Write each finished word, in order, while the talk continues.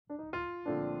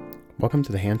Welcome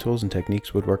to the Hand Tools and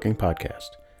Techniques Woodworking Podcast.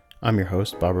 I'm your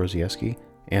host, Bob Rosieski,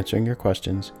 answering your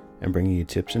questions and bringing you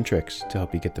tips and tricks to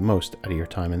help you get the most out of your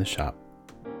time in the shop.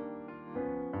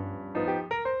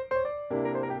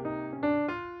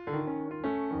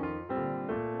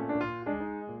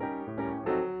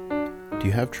 Do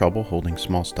you have trouble holding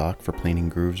small stock for planing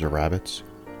grooves or rabbets?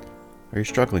 Are you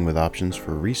struggling with options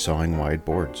for resawing wide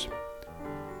boards?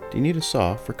 Do you need a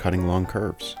saw for cutting long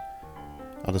curves?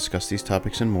 I'll discuss these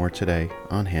topics and more today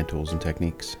on Hand Tools and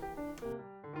Techniques.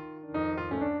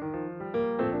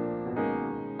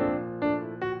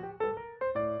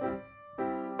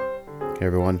 Hey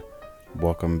everyone,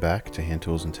 welcome back to Hand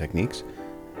Tools and Techniques.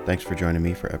 Thanks for joining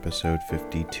me for episode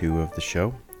 52 of the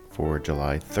show for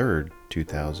July 3rd,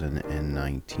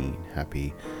 2019.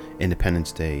 Happy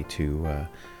Independence Day to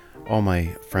all my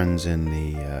friends in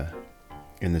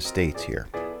the States here.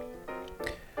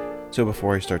 So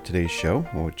before I start today's show,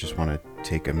 I just want to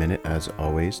take a minute, as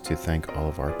always, to thank all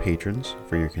of our patrons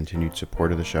for your continued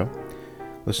support of the show.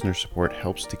 Listener support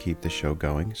helps to keep the show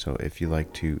going, so if you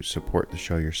like to support the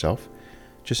show yourself,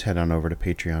 just head on over to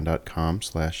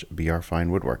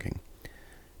patreon.com/brfinewoodworking.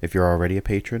 If you're already a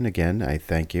patron, again, I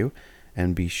thank you,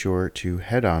 and be sure to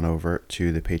head on over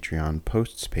to the Patreon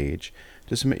posts page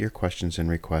to submit your questions and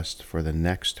requests for the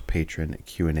next patron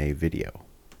Q&A video.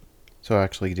 So I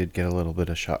actually did get a little bit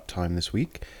of shop time this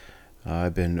week.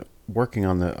 I've been working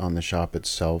on the shop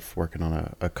itself, working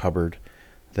on a cupboard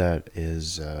that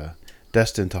is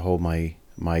destined to hold my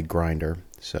grinder.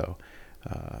 So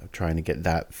trying to get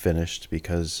that finished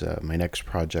because my next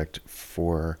project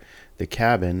for the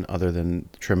cabin, other than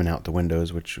trimming out the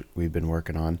windows, which we've been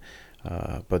working on,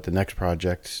 but the next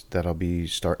project that I'll be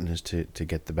starting is to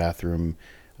get the bathroom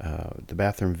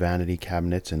vanity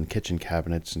cabinets and kitchen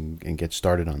cabinets and get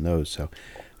started on those. So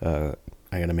I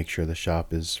got to make sure the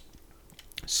shop is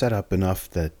set up enough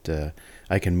that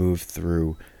I can move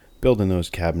through building those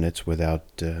cabinets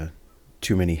without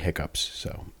too many hiccups.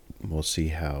 So we'll see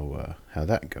how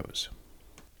that goes.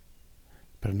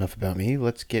 But enough about me.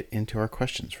 Let's get into our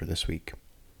questions for this week.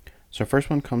 So our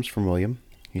first one comes from William.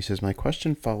 He says, my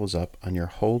question follows up on your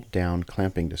hold down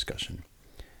clamping discussion.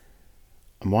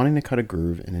 I'm wanting to cut a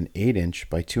groove in an 8-inch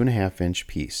by 2.5-inch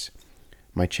piece.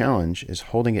 My challenge is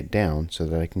holding it down so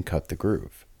that I can cut the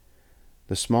groove.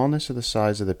 The smallness of the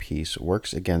size of the piece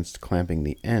works against clamping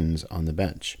the ends on the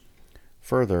bench.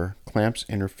 Further, clamps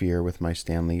interfere with my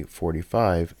Stanley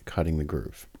 45 cutting the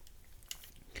groove.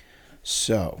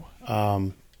 So,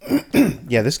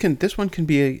 yeah, this one can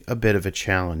be a bit of a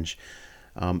challenge.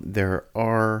 There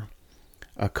are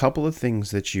a couple of things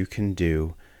that you can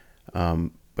do,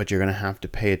 but you're going to have to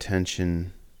pay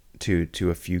attention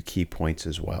to a few key points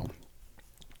as well.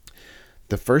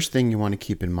 The first thing you want to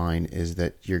keep in mind is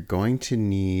that you're going to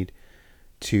need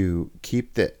to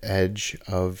keep the edge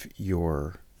of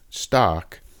your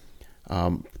stock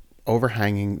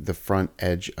overhanging the front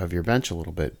edge of your bench a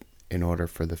little bit in order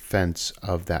for the fence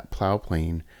of that plow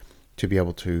plane to be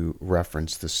able to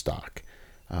reference the stock.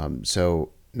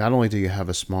 So not only do you have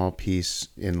a small piece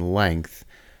in length,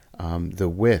 the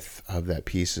width of that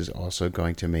piece is also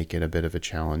going to make it a bit of a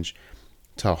challenge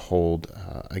to hold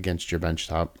against your bench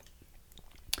top,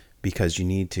 because you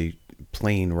need to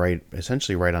plane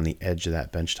essentially right on the edge of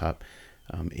that bench top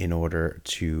in order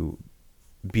to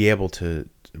be able to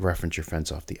reference your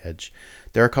fence off the edge.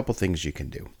 There are a couple things you can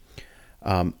do.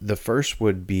 The first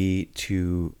would be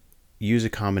to use a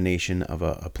combination of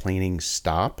a planing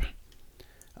stop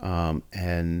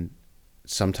and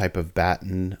some type of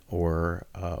batten, or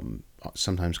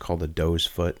sometimes called a doe's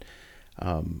foot,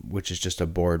 which is just a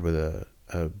board with a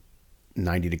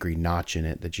 90-degree notch in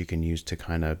it that you can use to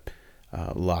kind of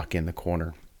lock in the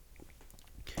corner.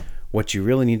 What you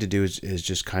really need to do is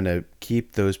just kind of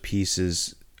keep those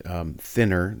pieces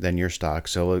thinner than your stock.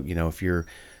 So, if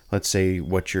let's say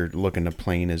what you're looking to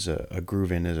plane is a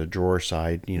groove in is a drawer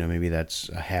side, maybe that's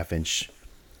a half inch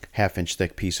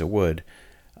thick piece of wood.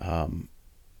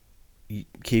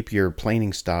 Keep your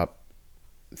planing stop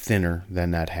thinner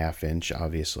than that 1/2 inch,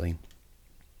 obviously.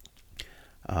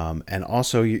 And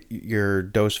also your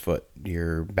doe's foot,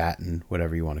 your batten,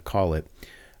 whatever you want to call it,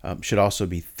 should also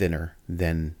be thinner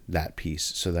than that piece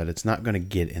so that it's not going to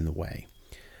get in the way.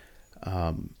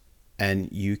 And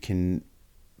you can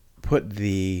put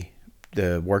the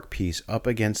workpiece up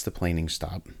against the planing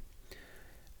stop,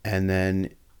 and then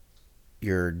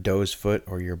your doe's foot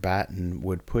or your batten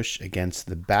would push against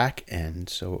the back end,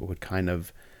 so it would kind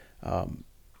of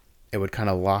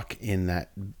lock in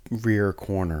that rear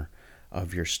corner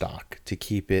of your stock to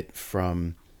keep it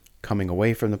from coming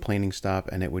away from the planing stop,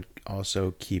 and it would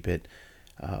also keep it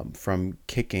from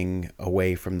kicking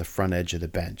away from the front edge of the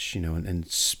bench, and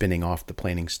spinning off the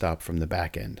planing stop from the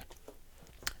back end.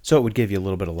 So it would give you a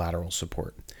little bit of lateral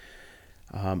support.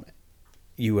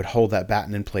 You would hold that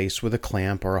batten in place with a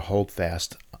clamp or a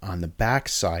holdfast on the back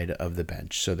side of the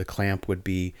bench. So the clamp would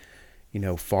be,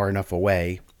 far enough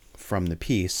away from the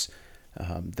piece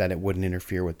that it wouldn't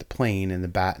interfere with the plane, and the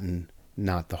batten,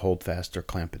 not the holdfast or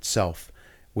clamp itself,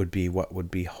 would be what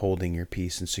would be holding your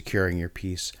piece and securing your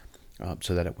piece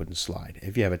so that it wouldn't slide.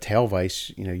 If you have a tail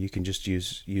vise, you can just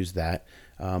use that,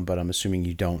 but I'm assuming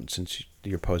you don't, since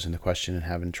you're posing the question and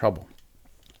having trouble.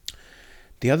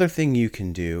 The other thing you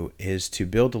can do is to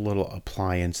build a little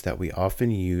appliance that we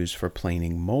often use for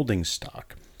planing molding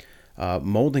stock.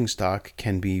 Molding stock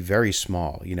can be very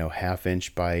small, half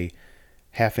inch by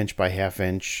half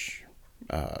inch,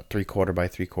 3/4 by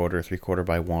 3/4, 3/4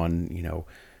 by 1,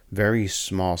 very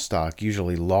small stock,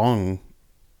 usually long,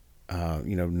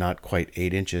 not quite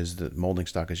 8 inches. The molding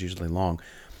stock is usually long.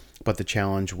 But the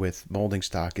challenge with molding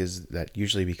stock is that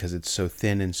usually because it's so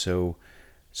thin and so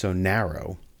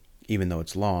narrow, even though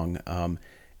it's long,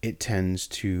 it tends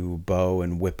to bow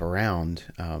and whip around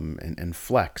and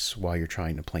flex while you're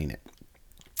trying to plane it.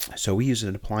 So we use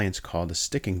an appliance called a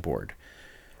sticking board.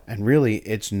 And really,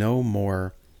 it's no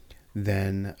more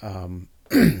than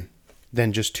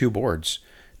just two boards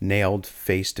nailed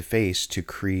face to face to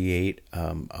create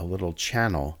a little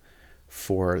channel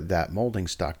for that molding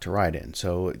stock to ride in.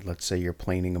 So let's say you're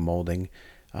planing a molding.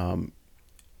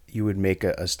 You would make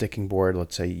a sticking board.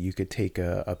 Let's say you could take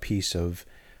a piece of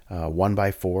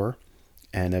 1x4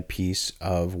 and a piece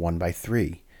of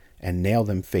 1x3 and nail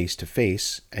them face to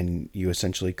face, and you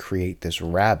essentially create this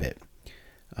rabbet.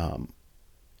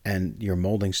 And your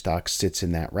molding stock sits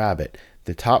in that rabbet.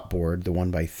 The top board, the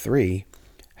 1x3,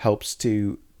 helps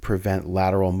to prevent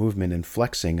lateral movement and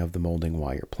flexing of the molding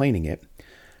while you're planing it.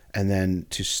 And then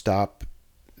to stop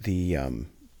the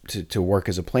to work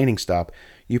as a planing stop,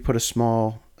 you put a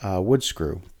small wood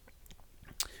screw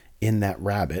in that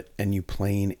rabbet, and you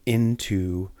plane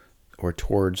into or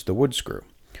towards the wood screw.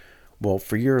 Well,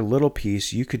 for your little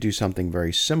piece, you could do something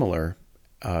very similar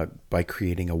by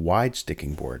creating a wide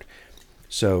sticking board.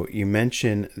 So you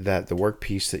mentioned that the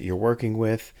workpiece that you're working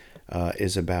with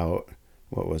is about,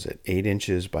 8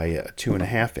 inches by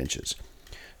 2.5 inches.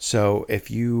 So if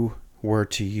you were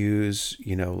to use,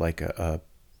 like a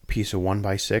piece of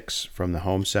 1x6 from the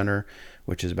home center,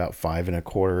 which is about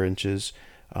 5.25 inches,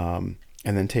 and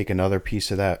then take another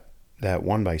piece of that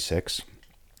 1x6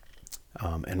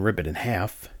 and rip it in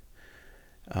half,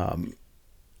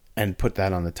 and put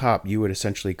that on the top, you would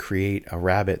essentially create a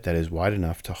rabbet that is wide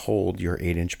enough to hold your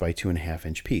 8 inch by 2.5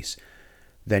 inch piece.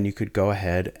 Then you could go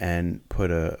ahead and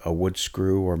put a wood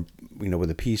screw, or,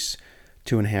 with a piece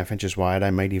 2.5 inches wide,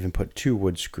 I might even put 2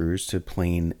 wood screws to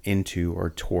plane into or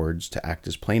towards to act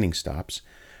as planing stops.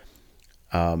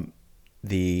 You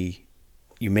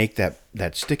make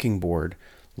that sticking board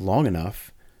long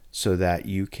enough so that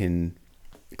you can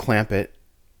clamp it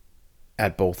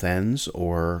at both ends,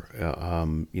 or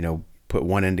put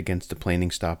one end against the planing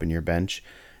stop in your bench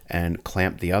and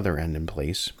clamp the other end in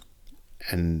place.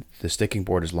 And the sticking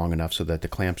board is long enough so that the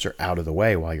clamps are out of the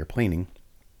way while you're planing.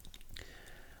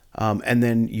 And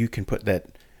then you can put that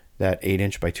 8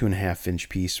 inch by 2.5 inch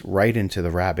piece right into the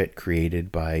rabbet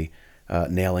created by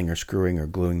nailing or screwing or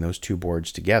gluing those two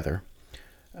boards together.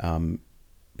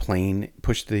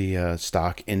 Push the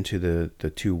stock into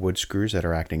the 2 wood screws that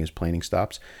are acting as planing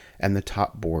stops, and the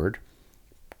top board,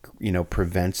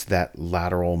 prevents that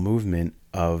lateral movement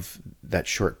of that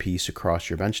short piece across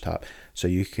your bench top. So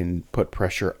you can put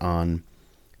pressure on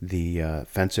the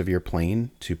fence of your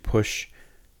plane to push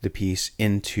the piece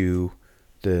into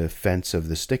the fence of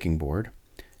the sticking board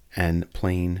and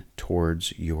plane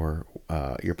towards your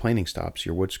planing stops,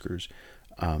 your wood screws.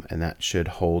 And that should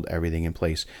hold everything in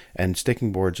place. And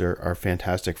sticking boards are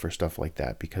fantastic for stuff like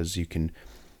that, because you can,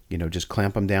 just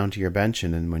clamp them down to your bench,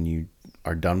 and then when you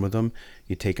are done with them,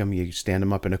 you take them, you stand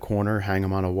them up in a corner, hang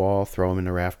them on a wall, throw them in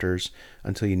the rafters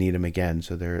until you need them again.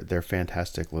 So they're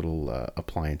fantastic little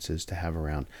appliances to have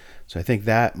around. So I think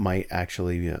that might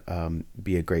actually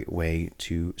be a great way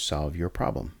to solve your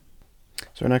problem.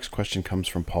 So our next question comes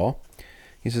from Paul.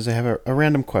 He says, I have a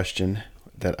random question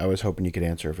that I was hoping you could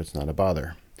answer if it's not a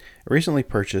bother. I recently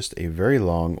purchased a very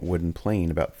long wooden plane,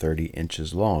 about 30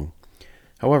 inches long.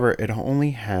 However, it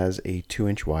only has a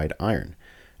 2-inch wide iron.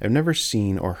 I've never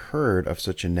seen or heard of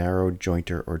such a narrow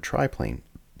jointer or triplane.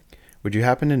 Would you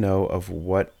happen to know of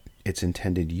what its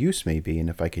intended use may be, and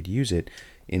if I could use it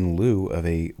in lieu of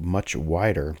a much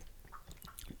wider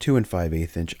 2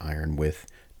 5/8 inch iron width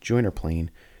joiner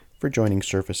plane for joining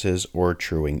surfaces or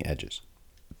truing edges?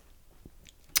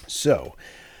 So,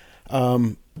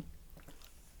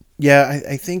 yeah,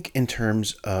 I think in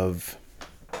terms of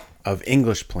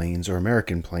English planes or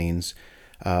American planes,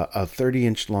 a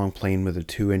 30-inch long plane with a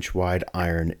 2-inch wide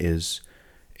iron is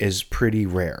pretty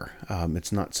rare.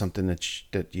 It's not something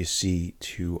that you see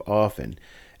too often.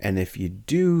 And if you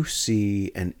do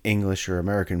see an English or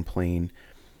American plane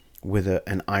with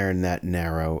an iron that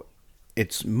narrow,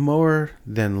 it's more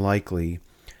than likely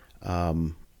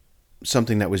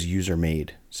something that was user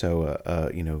made. So,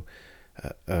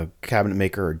 a cabinet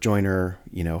maker or joiner,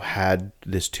 had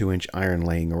this 2-inch iron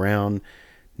laying around,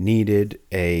 needed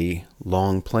a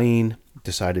long plane,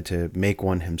 decided to make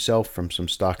one himself from some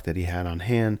stock that he had on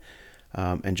hand,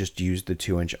 and just used the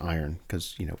 2-inch iron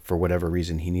because, for whatever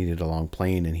reason, he needed a long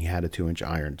plane and he had a 2-inch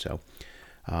iron. So,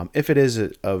 if it is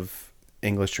of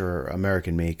English or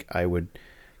American make, I would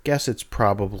guess it's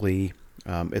probably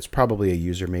a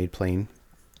user made plane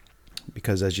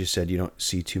because, as you said, you don't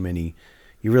see too many.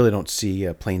 You really don't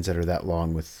see planes that are that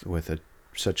long with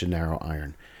such a narrow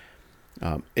iron.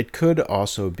 It could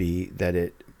also be that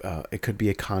it could be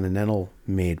a Continental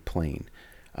made plane.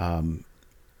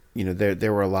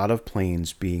 There were a lot of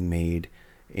planes being made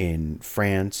in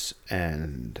France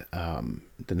and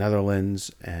the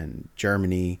Netherlands and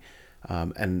Germany,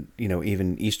 and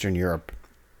even Eastern Europe,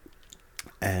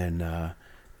 and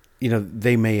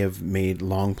they may have made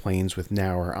long planes with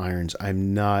narrower irons.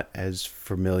 I'm not as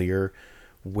familiar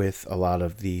with a lot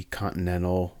of the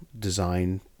Continental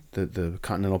design, the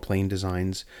Continental plane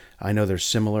designs. I know they're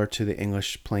similar to the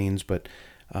English planes, but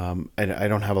I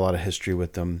don't have a lot of history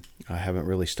with them. I haven't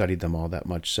really studied them all that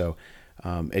much. So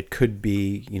it could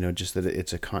be, just that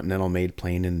it's a Continental made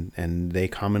plane and they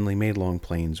commonly made long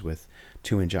planes with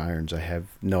 2-inch irons. I have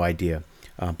no idea.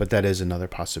 But that is another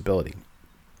possibility.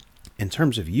 In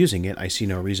terms of using it, I see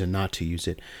no reason not to use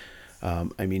it.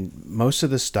 Most of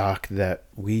the stock that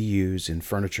we use in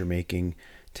furniture making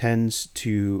tends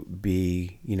to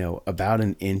be, about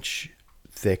an inch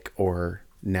thick or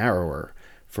narrower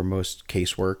for most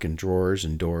casework and drawers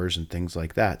and doors and things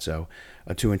like that. So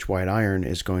a 2-inch wide iron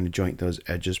is going to joint those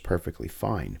edges perfectly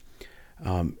fine.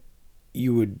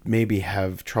 You would maybe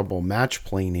have trouble match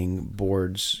planing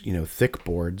boards, thick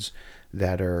boards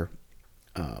that are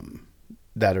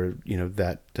that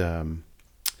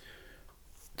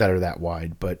are that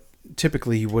wide, but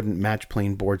typically you wouldn't match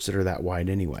plane boards that are that wide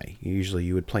anyway. Usually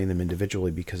you would plane them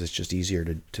individually because it's just easier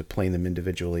to plane them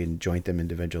individually and joint them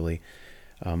individually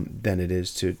than it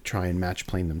is to try and match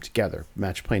plane them together.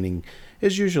 Match planing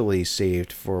is usually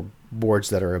saved for boards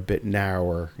that are a bit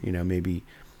narrower, maybe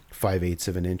 5/8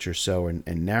 of an inch or so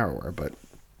and narrower, but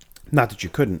not that you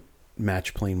couldn't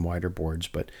match plane wider boards,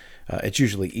 but it's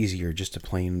usually easier just to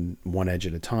plane one edge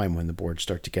at a time when the boards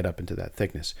start to get up into that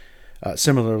thickness.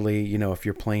 Similarly, if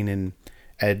you're planing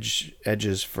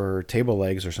edges for table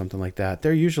legs or something like that,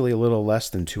 they're usually a little less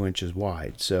than 2 inches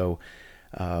wide. So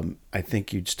I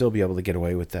think you'd still be able to get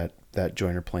away with that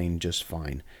joiner plane just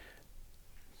fine.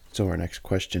 So our next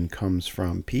question comes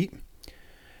from Pete.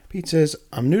 Pete says,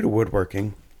 I'm new to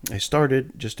woodworking. I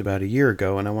started just about a year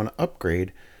ago and I want to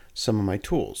upgrade some of my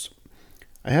tools.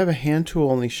 I have a hand tool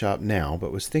only shop now,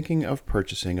 but was thinking of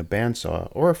purchasing a bandsaw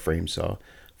or a frame saw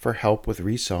for help with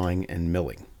resawing and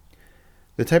milling.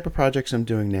 The type of projects I'm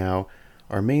doing now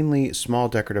are mainly small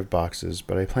decorative boxes,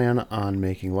 but I plan on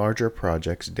making larger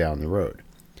projects down the road.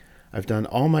 I've done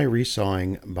all my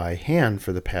resawing by hand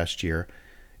for the past year,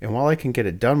 and while I can get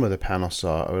it done with a panel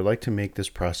saw, I would like to make this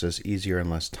process easier and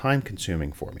less time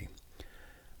consuming for me.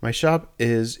 My shop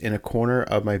is in a corner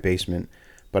of my basement,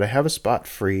 but I have a spot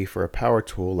free for a power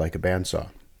tool like a bandsaw.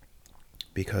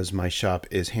 Because my shop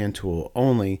is hand tool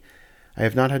only, I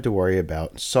have not had to worry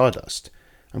about sawdust.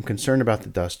 I'm concerned about the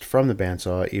dust from the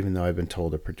bandsaw, even though I've been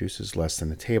told it produces less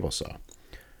than a table saw.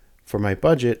 For my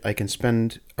budget, I can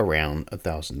spend around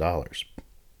 $1,000.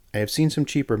 I have seen some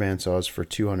cheaper bandsaws for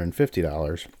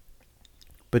 $250,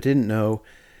 but didn't know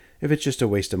if it's just a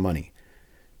waste of money.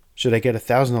 Should I get a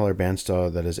 $1,000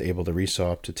 bandsaw that is able to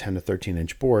resaw up to 10 to 13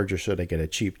 inch boards, or should I get a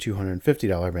cheap $250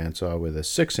 bandsaw with a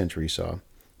 6-inch resaw,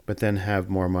 but then have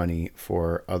more money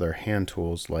for other hand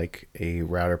tools like a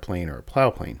router plane or a plow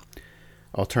plane?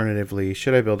 Alternatively,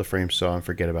 should I build a frame saw and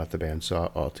forget about the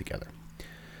bandsaw altogether?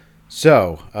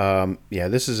 So,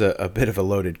 this is a bit of a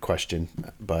loaded question,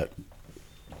 but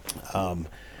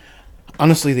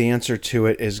honestly, the answer to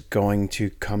it is going to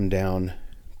come down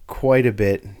quite a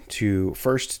bit to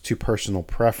personal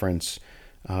preference,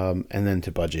 and then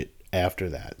to budget after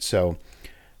that. So,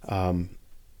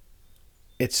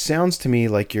 it sounds to me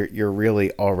like you're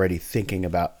really already thinking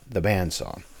about the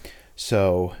bandsaw.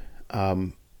 So,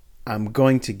 I'm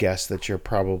going to guess that you're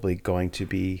probably going to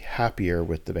be happier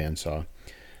with the bandsaw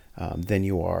than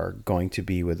you are going to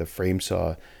be with a frame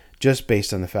saw, just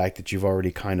based on the fact that you've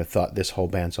already kind of thought this whole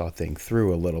bandsaw thing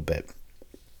through a little bit.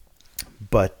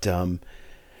 But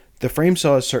the frame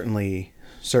saw is certainly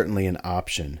an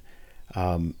option.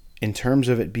 In terms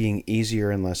of it being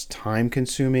easier and less time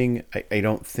consuming, I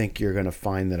don't think you're going to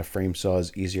find that a frame saw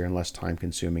is easier and less time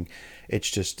consuming. It's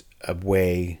just a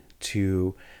way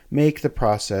to make the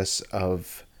process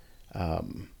of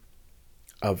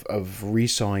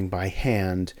resawing by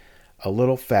hand a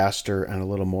little faster and a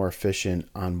little more efficient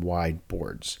on wide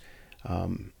boards.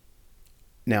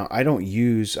 Now,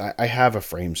 I have a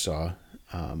frame saw.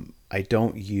 I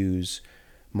don't use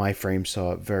my frame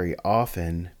saw very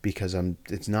often because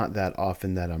it's not that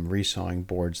often that I'm resawing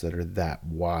boards that are that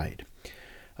wide.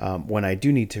 When I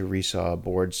do need to resaw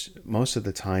boards, most of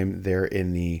the time they're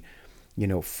in the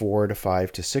 4 to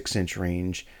 5 to 6 inch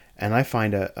range, and I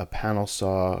find a panel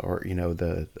saw or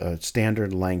the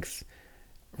standard length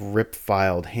rip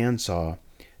filed handsaw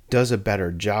does a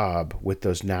better job with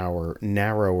those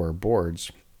narrower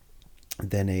boards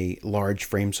than a large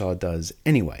frame saw does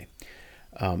anyway.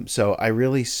 So I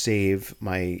really save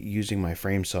using my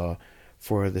frame saw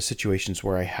for the situations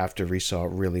where I have to resaw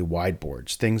really wide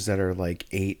boards, things that are like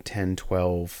 8, 10,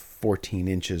 12, 14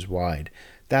 inches wide.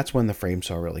 That's when the frame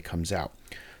saw really comes out.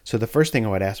 So the first thing I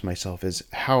would ask myself is,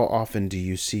 how often do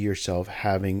you see yourself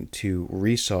having to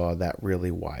resaw that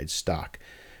really wide stock?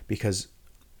 Because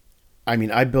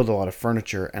I build a lot of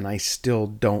furniture and I still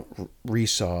don't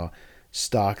resaw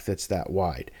stock that's that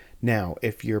wide. Now,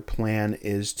 if your plan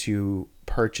is to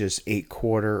purchase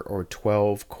 8/4 or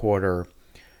 12/4,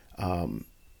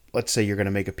 let's say you're going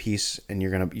to make a piece and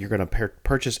you're going to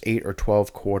purchase 8 or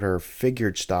 12/4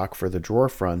 figured stock for the drawer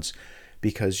fronts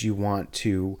because you want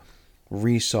to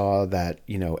resaw that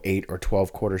 8 or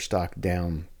 12/4 stock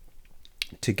down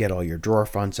to get all your drawer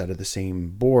fronts out of the same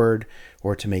board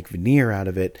or to make veneer out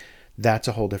of it. That's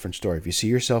a whole different story. If you see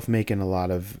yourself making a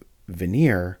lot of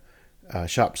veneer,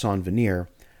 shop sawn veneer,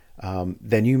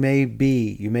 then you may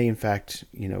in fact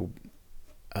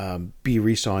be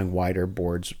resawing wider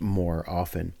boards more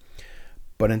often.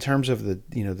 But in terms of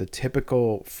the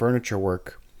typical furniture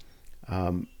work,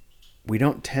 we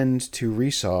don't tend to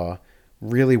resaw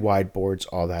really wide boards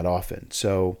all that often.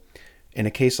 So in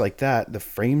a case like that, the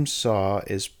frame saw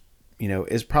is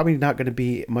probably not going to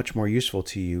be much more useful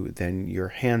to you than your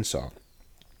hand saw.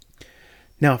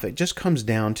 Now, if it just comes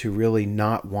down to really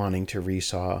not wanting to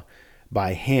resaw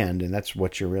by hand, and that's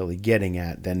what you're really getting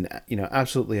at, then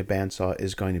absolutely a bandsaw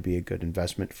is going to be a good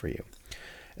investment for you.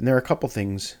 And there are a couple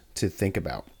things to think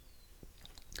about.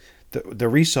 The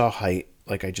resaw height,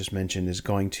 like I just mentioned, is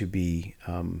going to be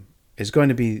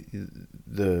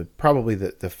probably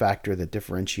the factor that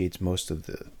differentiates most of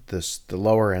the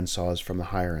lower end saws from the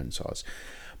higher end saws.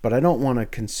 But I don't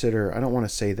want to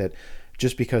say that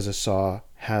just because a saw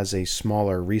has a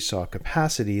smaller resaw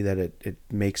capacity that it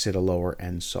makes it a lower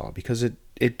end saw, because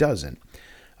it doesn't.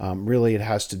 Really, it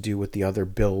has to do with the other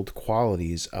build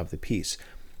qualities of the piece.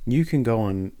 You can go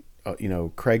on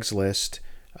Craigslist,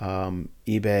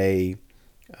 eBay,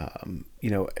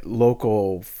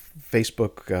 local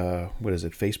Facebook,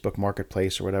 Facebook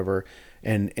Marketplace or whatever,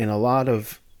 and in a lot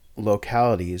of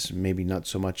localities, maybe not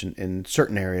so much in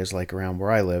certain areas like around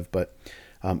where I live, but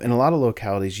in a lot of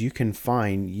localities you can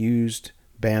find used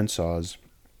bandsaws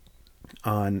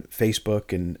on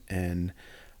Facebook and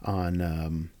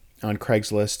on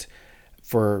Craigslist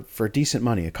for decent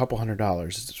money, a couple $100.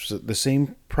 It's the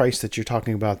same price that you're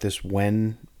talking about this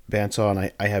Wen bandsaw,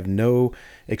 and I have no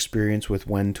experience with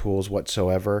Wen tools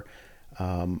whatsoever.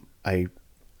 I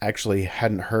actually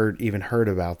hadn't heard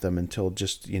about them until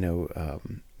just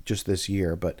this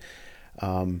year. But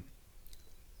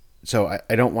so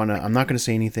I don't want to. I'm not going to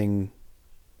say anything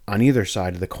on either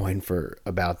side of the coin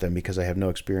about them because I have no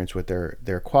experience with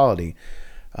their quality.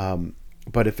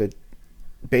 But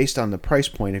based on the price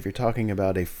point, if you're talking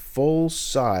about a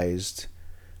full-sized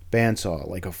bandsaw,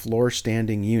 like a floor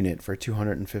standing unit for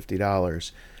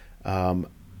 $250,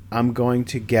 I'm going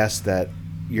to guess that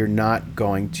you're not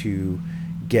going to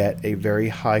get a very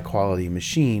high quality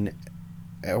machine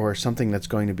or something that's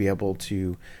going to be able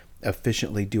to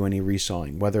efficiently do any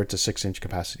resawing, whether it's a 6-inch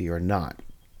capacity or not.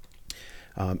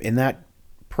 In that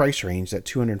price range, that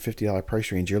 $250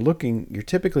 price range, you're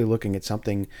typically looking at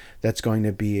something that's going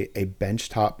to be a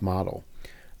benchtop model,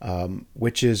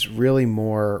 which is really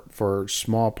more for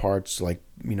small parts like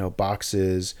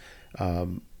boxes,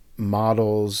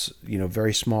 models,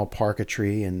 very small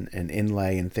parquetry and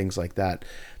inlay and things like that.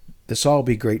 The saw will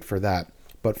be great for that,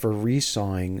 but for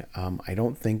resawing, I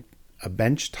don't think a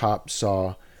benchtop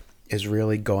saw is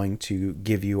really going to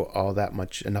give you all that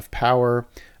much, enough power,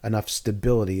 enough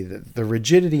stability. The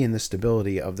rigidity and the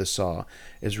stability of the saw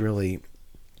is really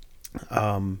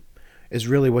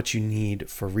what you need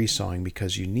for resawing,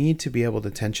 because you need to be able to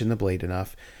tension the blade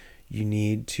enough. You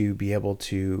need to be able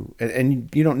to, and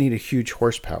you don't need a huge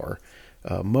horsepower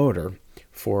motor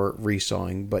for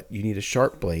resawing, but you need a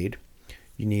sharp blade.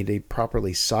 You need a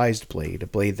properly sized blade, a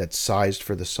blade that's sized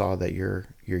for the saw that you're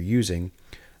using,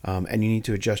 and you need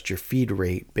to adjust your feed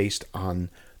rate based on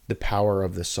the power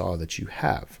of the saw that you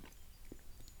have.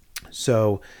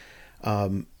 So,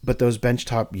 but those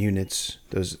benchtop units,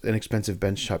 those inexpensive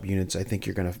benchtop units, I think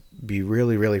you're going to be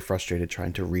really, really frustrated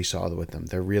trying to resaw with them.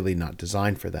 They're really not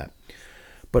designed for that.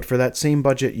 But for that same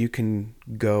budget, you can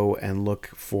go and look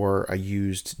for a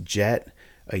used Jet,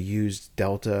 a used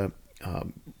Delta,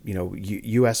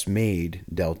 U.S. made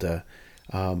Delta,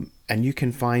 and you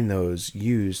can find those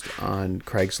used on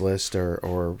Craigslist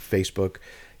or Facebook,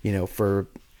 for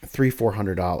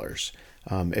 $300-400,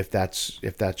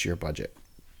 if that's your budget.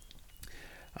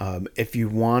 If you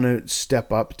want to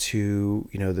step up to,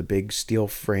 the big steel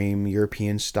frame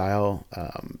European style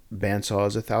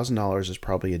bandsaws, $1,000 is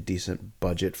probably a decent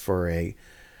budget for a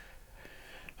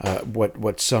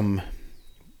what some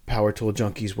power tool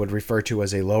junkies would refer to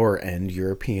as a lower end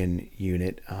European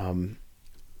unit.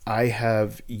 I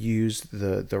have used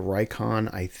the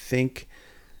Rikon. I think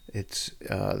it's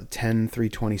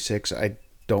 10326. I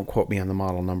don't quote me on the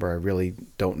model number. I really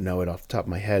don't know it off the top of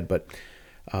my head, but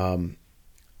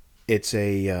it's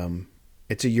a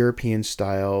European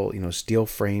style, steel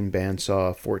frame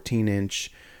bandsaw,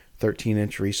 14-inch,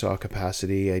 13-inch resaw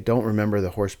capacity. I don't remember the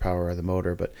horsepower of the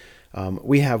motor, but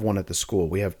we have one at the school.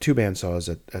 We have two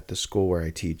bandsaws at the school where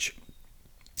I teach,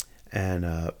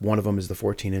 and one of them is the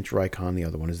 14-inch Rikon. The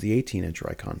other one is the 18-inch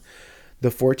Rikon. The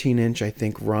 14-inch I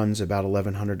think runs about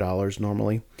 $1,100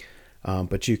 normally,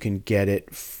 but you can get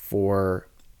it for,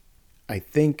 I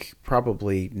think,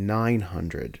 probably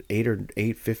 $900,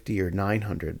 $850 or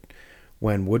 $900,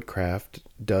 when Woodcraft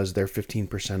does their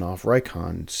 15% off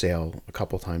Rikon sale a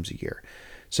couple times a year.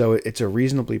 So it's a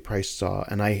reasonably priced saw,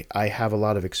 and I have a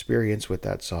lot of experience with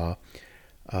that saw,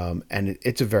 and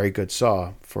it's a very good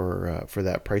saw for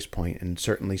that price point, and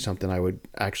certainly something I would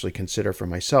actually consider for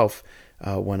myself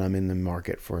when I'm in the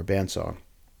market for a bandsaw.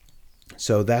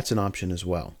 So that's an option as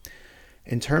well.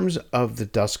 In terms of the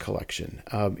dust collection,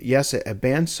 yes, a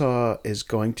bandsaw is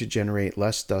going to generate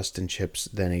less dust and chips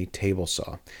than a table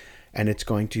saw, and it's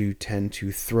going to tend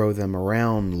to throw them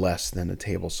around less than a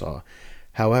table saw.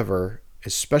 However,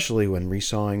 especially when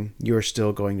resawing, you are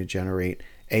still going to generate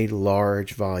a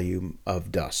large volume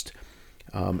of dust.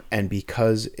 And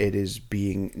because it is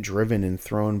being driven and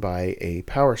thrown by a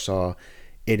power saw,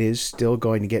 it is still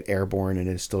going to get airborne and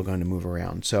it is still going to move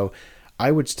around. So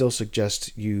I would still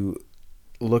suggest you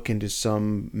look into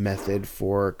some method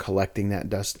for collecting that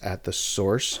dust at the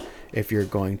source if you're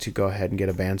going to go ahead and get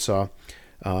a bandsaw.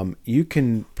 You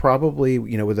can probably,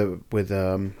 with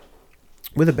a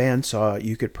bandsaw,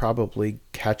 you could probably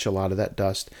catch a lot of that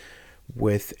dust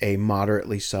with a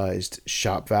moderately sized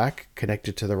shop vac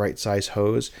connected to the right size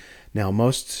hose. Now,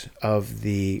 most of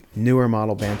the newer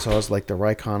model bandsaws, like the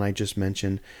Rikon I just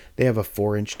mentioned, they have a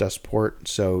 4-inch dust port.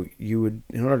 So you would,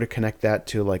 in order to connect that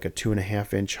to like a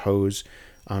 2.5-inch hose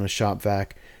on a shop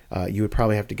vac, you would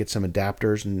probably have to get some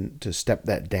adapters and to step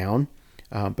that down.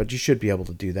 But you should be able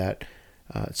to do that.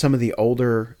 Some of the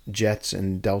older Jets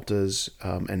and Deltas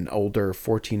and older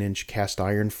 14-inch cast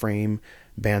iron frame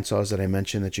bandsaws that I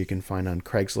mentioned that you can find on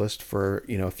Craigslist for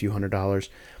a few $100s,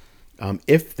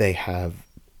 if they have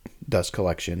dust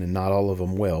collection, and not all of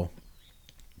them will,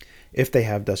 if they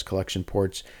have dust collection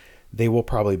ports, they will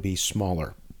probably be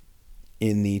smaller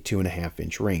in the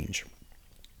 2.5-inch range.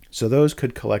 So those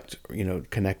could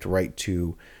connect right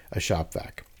to a shop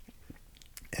vac.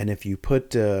 And if you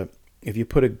put a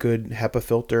good HEPA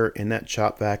filter in that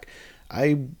shop vac,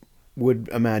 I would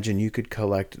imagine you could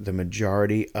collect the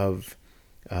majority of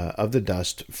the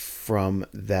dust from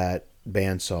that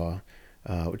bandsaw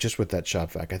just with that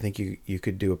shop vac. I think you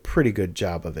could do a pretty good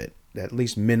job of it, at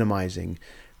least minimizing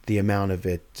the amount of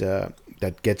it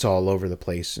that gets all over the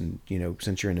place. And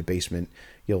since you're in a basement,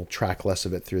 you'll track less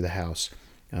of it through the house.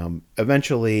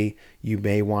 Eventually, you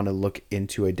may want to look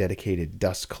into a dedicated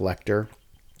dust collector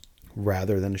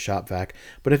rather than a shop vac.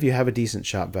 But if you have a decent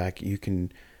shop vac, you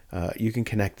can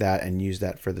connect that and use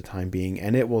that for the time being,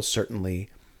 and it will certainly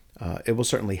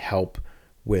help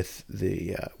with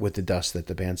the dust that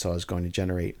the bandsaw is going to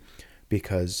generate.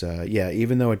 Because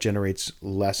even though it generates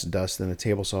less dust than a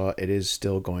table saw, it is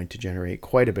still going to generate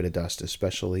quite a bit of dust,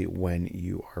 especially when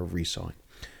you are resawing.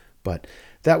 But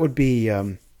that would be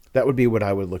that would be what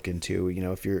I would look into.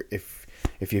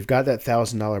 If you've got that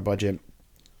 $1,000 budget,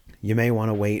 you may want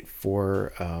to wait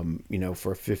for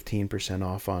for 15%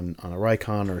 off on a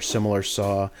Rikon or similar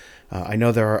saw. I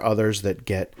know there are others that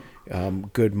get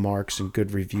good marks and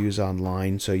good reviews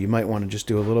online, so you might want to just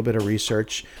do a little bit of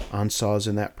research on saws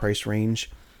in that price range.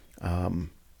 I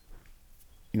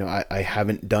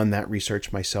haven't done that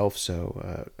research myself,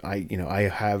 so I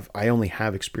only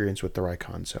have experience with the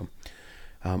Rikon, so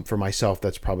for myself,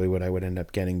 that's probably what I would end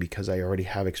up getting because I already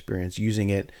have experience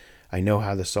using it. I know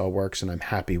how the saw works, and I'm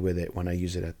happy with it when I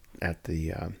use it at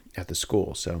the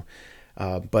school. So,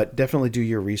 but definitely do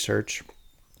your research,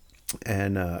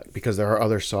 and because there are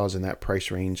other saws in that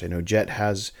price range. I know Jet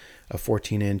has a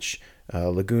 14-inch.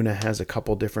 Laguna has a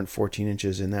couple different 14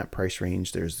 inches in that price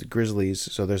range. There's the Grizzlies,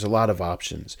 so there's a lot of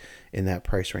options in that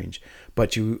price range.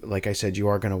 But like I said, you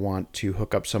are going to want to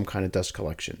hook up some kind of dust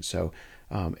collection. So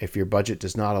if your budget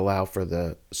does not allow for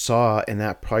the saw in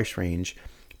that price range,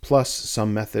 plus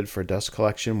some method for dust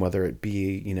collection, whether it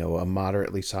be a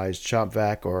moderately sized shop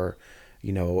vac or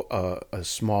a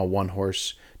small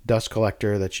 1-horse dust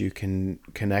collector that you can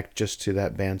connect just to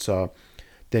that bandsaw,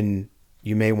 then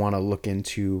you may want to look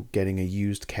into getting a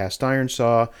used cast iron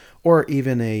saw or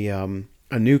even a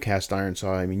new cast iron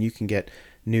saw. I mean, you can get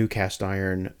new cast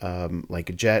iron like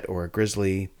a Jet or a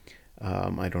Grizzly.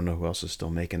 I don't know who else is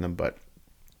still making them, but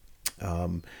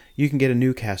you can get a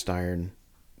new cast iron,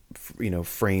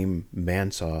 frame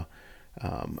bandsaw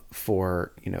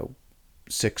for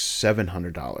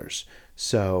 $600-700.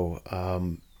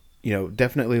 So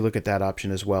definitely look at that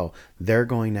option as well. They're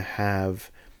going to have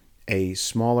a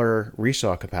smaller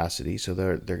resaw capacity, so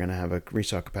they're going to have a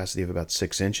resaw capacity of about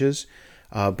 6 inches,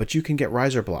 but you can get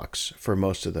riser blocks for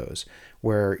most of those,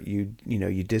 where you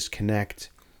disconnect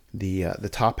the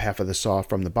top half of the saw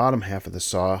from the bottom half of the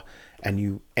saw, and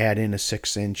you add in a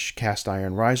 6-inch cast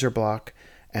iron riser block,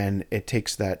 and it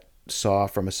takes that saw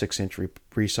from a 6-inch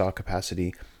resaw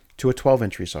capacity to a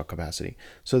 12-inch resaw capacity.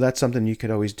 So that's something you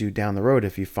could always do down the road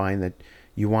if you find that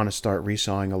you want to start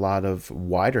resawing a lot of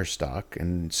wider stock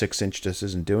and 6-inch just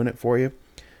isn't doing it for you.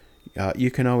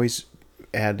 You can always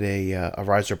add a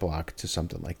riser block to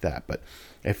something like that. But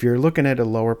if you're looking at a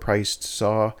lower priced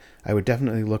saw, I would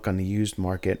definitely look on the used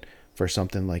market for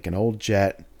something like an old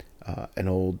Jet, an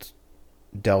old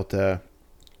Delta,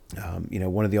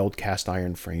 one of the old cast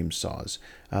iron frame saws.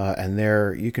 And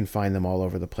there you can find them all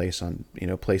over the place on,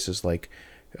 places like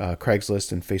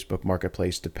Craigslist and Facebook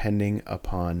Marketplace, depending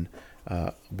upon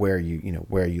where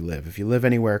you live. If you live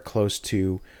anywhere close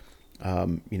to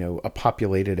a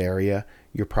populated area,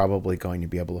 you're probably going to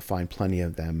be able to find plenty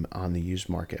of them on the used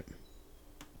market.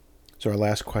 So our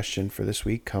last question for this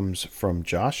week comes from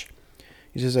Josh.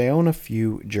 He says, I own a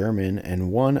few German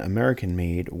and one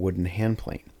American-made wooden hand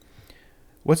plane.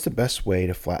 What's the best way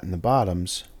to flatten the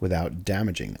bottoms without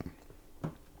damaging them?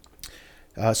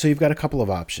 So you've got a couple of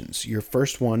options. Your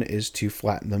first one is to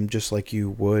flatten them just like you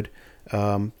would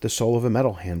the sole of a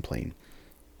metal hand plane.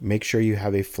 Make sure you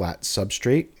have a flat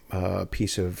substrate, a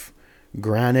piece of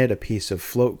granite, a piece of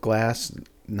float glass,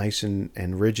 nice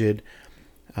and rigid,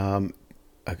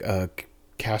 a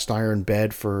cast iron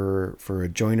bed for a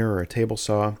joiner or a table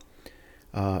saw.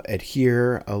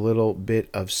 Adhere a little bit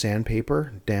of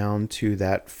sandpaper down to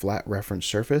that flat reference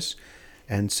surface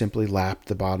and simply lap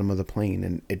the bottom of the plane.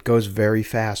 And it goes very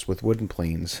fast with wooden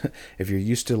planes. If you're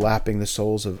used to lapping the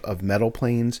soles of metal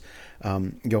planes,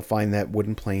 you'll find that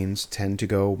wooden planes tend to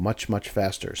go much, much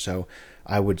faster. So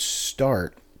I would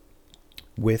start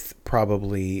with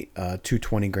probably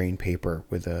 220 grain paper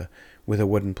with a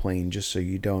wooden plane, just so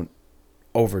you don't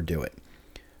overdo it.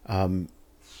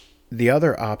 The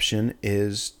other option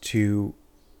is to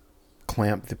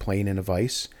clamp the plane in a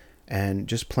vise and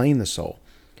just plane the sole.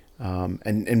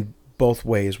 And in both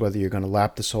ways, whether you're going to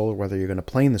lap the sole or whether you're going to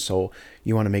plane the sole,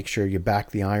 you want to make sure you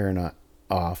back the iron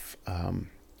off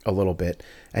a little bit.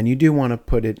 And you do want to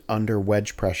put it under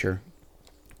wedge pressure.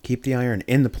 Keep the iron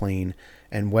in the plane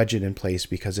and wedge it in place,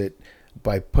 because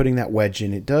by putting that wedge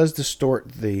in, it does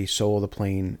distort the sole of the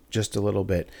plane just a little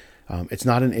bit. It's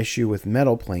not an issue with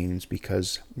metal planes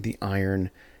because the iron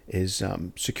is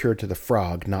secured to the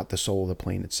frog, not the sole of the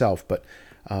plane itself. But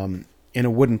in a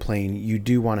wooden plane, you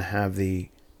do want to have the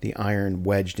iron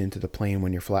wedged into the plane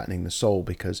when you're flattening the sole,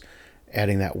 because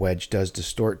adding that wedge does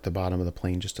distort the bottom of the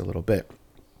plane just a little bit.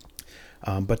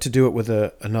 But to do it with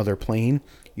another plane,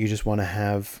 you just want to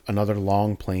have another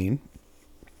long plane.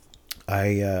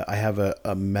 I have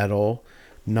a metal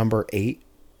number 8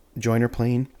 joiner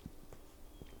plane,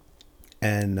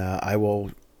 and I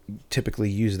will typically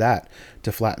use that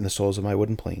to flatten the soles of my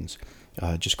wooden planes.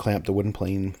 Just clamp the wooden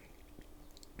plane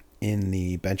in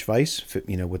the bench vise,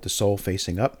 with the sole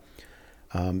facing up.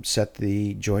 Set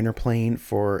the joiner plane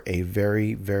for a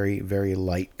very, very, very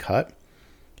light cut.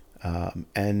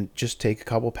 And just take a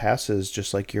couple passes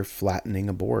just like you're flattening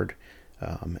a board.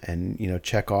 And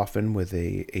check often with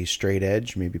a straight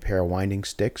edge, maybe a pair of winding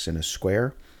sticks and a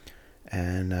square.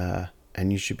 And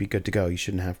you should be good to go. You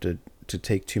shouldn't have to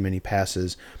take too many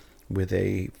passes with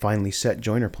a finely set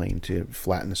joiner plane to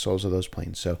flatten the soles of those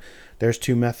planes. So there's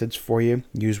 2 methods for you.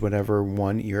 Use whatever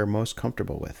one you're most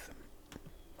comfortable with.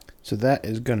 So that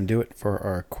is going to do it for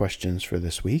our questions for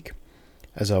this week.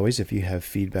 As always, if you have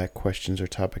feedback, questions, or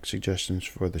topic suggestions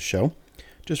for the show,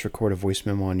 just record a voice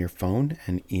memo on your phone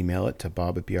and email it to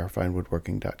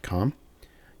bob@brfinewoodworking.com.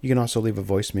 You can also leave a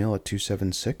voicemail at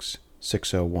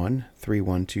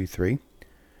 276-601-3123.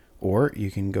 Or you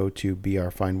can go to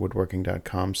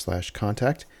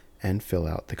brfinewoodworking.com/contact and fill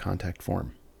out the contact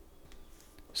form.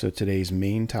 So today's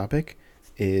main topic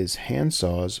is hand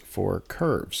saws for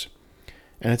curves.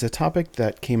 And it's a topic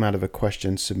that came out of a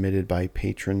question submitted by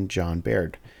patron John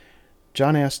Baird.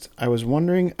 John asked, I was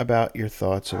wondering about your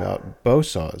thoughts about bow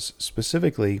saws,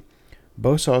 specifically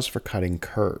bow saws for cutting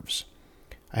curves.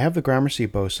 I have the Gramercy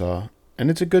bow saw,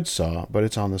 and it's a good saw, but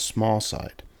it's on the small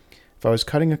side. If I was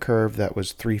cutting a curve that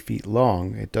was 3 feet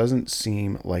long, it doesn't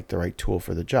seem like the right tool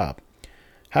for the job.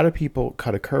 How do people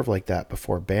cut a curve like that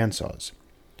before bandsaws?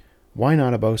 Why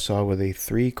not a bow saw with a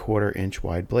 3/4 inch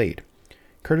wide blade?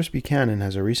 Curtis Buchanan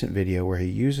has a recent video where he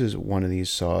uses one of these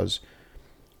saws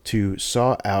to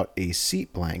saw out a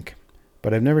seat blank,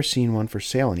 but I've never seen one for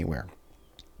sale anywhere.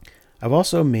 I've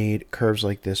also made curves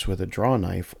like this with a draw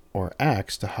knife or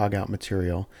axe to hog out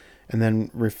material and then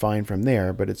refine from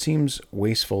there, but it seems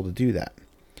wasteful to do that.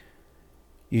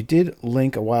 You did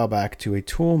link a while back to a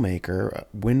tool maker,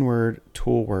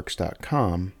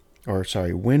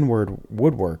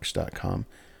 windwardwoodworks.com,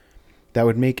 that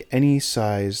would make any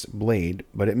size blade,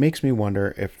 but it makes me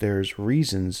wonder if there's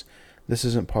reasons this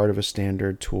isn't part of a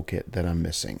standard toolkit that I'm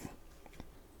missing.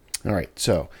 All right,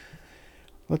 so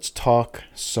let's talk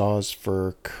saws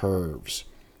for curves.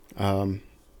 I'll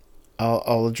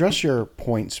address your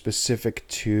point specific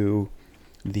to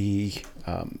the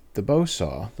bow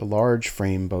saw, the large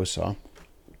frame bow saw,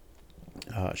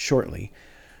 shortly,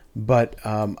 but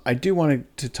I do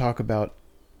want to talk about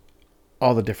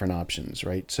all the different options,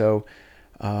 right? So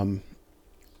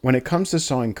when it comes to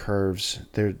sawing curves,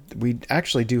 we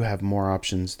actually do have more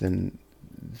options than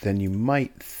you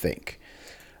might think.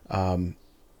 Of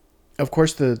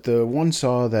course, the one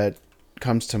saw that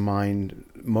comes to mind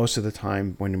most of the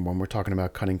time when we're talking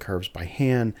about cutting curves by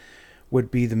hand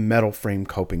would be the metal frame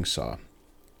coping saw.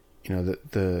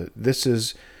 This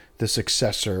is the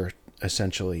successor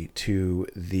essentially to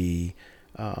the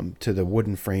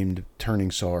wooden framed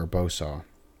turning saw or bow saw.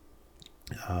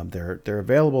 They're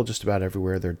available just about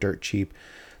everywhere. They're dirt cheap.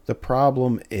 The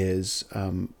problem is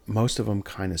most of them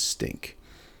kind of stink.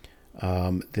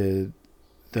 The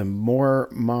more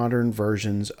modern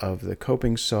versions of the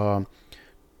coping saw,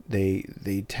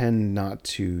 they tend not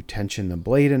to tension the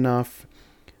blade enough,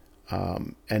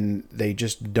 and they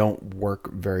just don't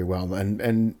work very well.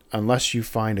 And unless you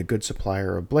find a good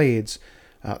supplier of blades,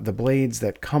 the blades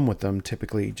that come with them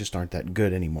typically just aren't that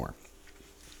good anymore.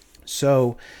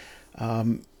 So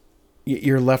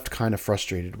you're left kind of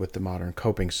frustrated with the modern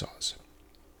coping saws.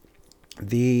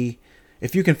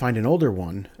 If you can find an older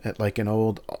one, like an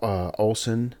old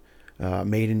Olsen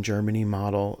made in Germany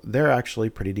model, they're actually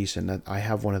pretty decent. I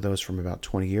have one of those from about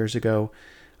 20 years ago,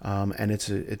 and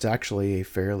it's actually a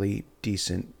fairly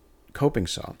decent coping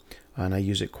saw, and I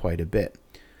use it quite a bit.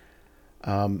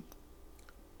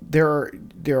 There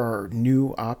are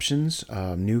new options.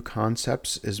 New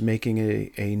Concepts is making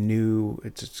a new.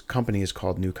 Its company is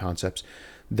called New Concepts.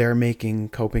 They're making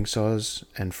coping saws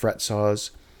and fret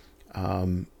saws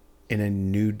in a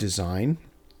new design.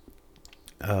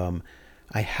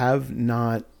 I have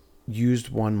not used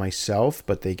one myself,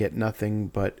 but they get nothing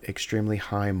but extremely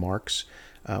high marks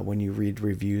when you read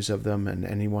reviews of them, and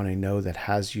anyone I know that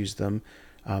has used them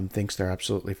thinks they're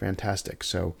absolutely fantastic.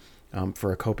 So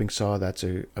for a coping saw, that's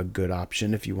a good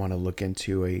option if you want to look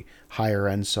into a higher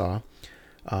end saw.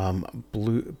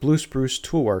 Blue Spruce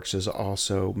Toolworks is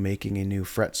also making a new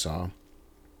fret saw.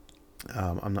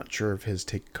 I'm not sure if his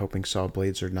take coping saw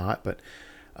blades or not, but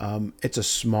it's a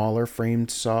smaller framed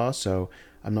saw, so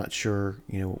I'm not sure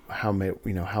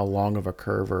how long of a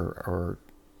curve or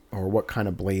what kind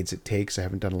of blades it takes. I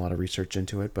haven't done a lot of research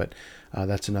into it, but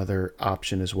that's another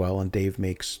option as well. And Dave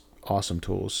makes awesome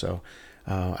tools, so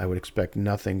I would expect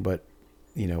nothing but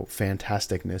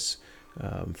fantasticness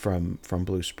from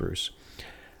Blue Spruce.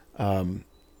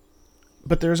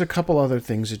 But there's a couple other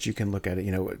things that you can look at it.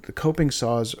 The coping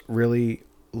saws, really,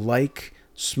 like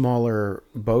smaller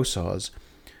bow saws,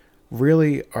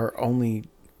 really are only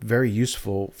very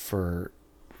useful for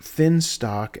thin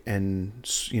stock and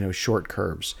short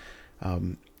curves.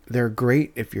 They're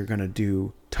great if you're going to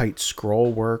do tight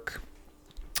scroll work.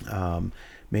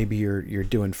 Maybe you're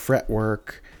doing fret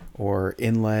work or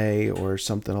inlay or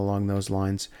something along those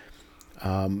lines.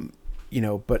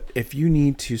 But if you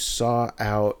need to saw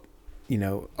out,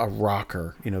 a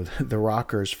rocker, the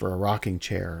rockers for a rocking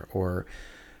chair, or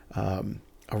a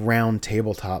round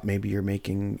tabletop, maybe you're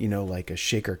making, like a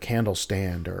shaker candle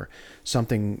stand or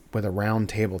something with a round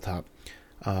tabletop.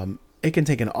 It can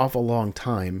take an awful long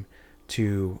time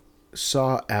to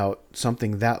saw out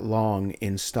something that long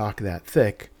in stock that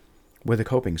thick with a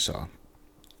coping saw.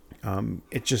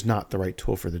 It's just not the right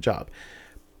tool for the job.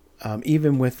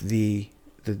 Even with the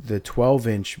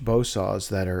 12-inch bow saws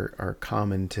that are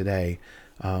common today,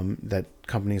 that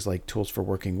companies like Tools for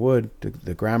Working Wood,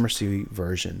 the Gramercy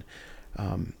version,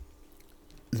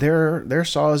 their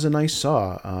saw is a nice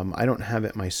saw. I don't have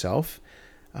it myself.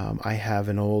 I have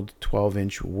an old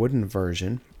 12-inch wooden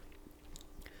version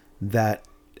that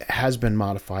has been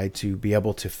modified to be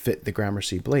able to fit the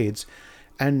Gramercy blades,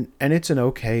 and it's an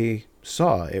okay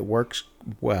saw. It works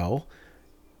well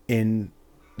in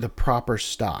the proper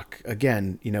stock.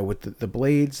 Again, with the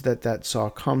blades that saw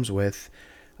comes with,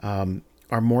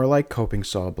 are more like coping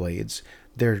saw blades.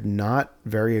 They're not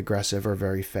very aggressive or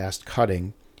very fast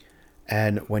cutting.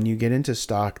 And when you get into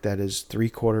stock that is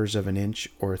 3/4 of an inch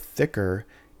or thicker,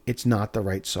 it's not the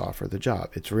right saw for the job.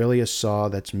 It's really a saw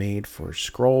that's made for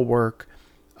scroll work,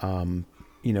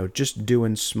 just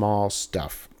doing small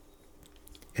stuff.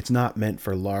 It's not meant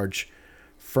for large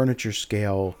furniture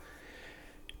scale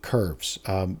curves.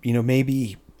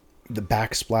 Maybe the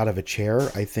back splat of a chair,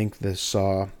 I think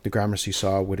the Gramercy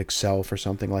saw would excel for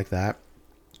something like that.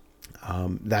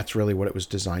 That's really what it was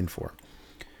designed for.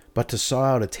 But to saw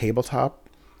out a tabletop,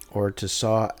 or to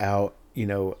saw out,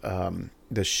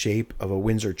 the shape of a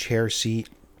Windsor chair seat,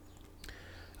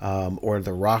 or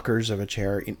the rockers of a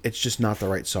chair, it's just not the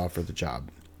right saw for the job.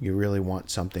 You really want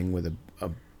something with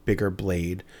a bigger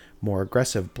blade, more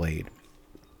aggressive blade,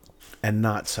 and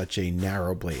not such a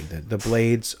narrow blade. The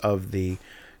blades of the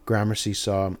Gramercy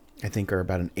saw, I think, are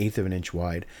about 1/8 of an inch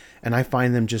wide, and I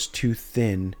find them just too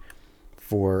thin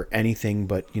for anything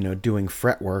but, doing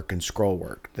fret work and scroll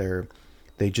work.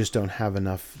 They just don't have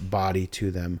enough body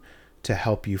to them to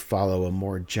help you follow a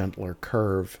more gentler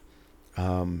curve,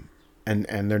 and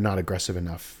they're not aggressive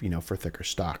enough, for thicker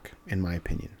stock, in my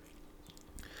opinion.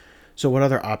 So what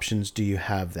other options do you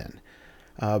have then?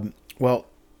 Well,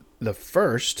 the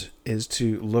first is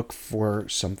to look for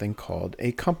something called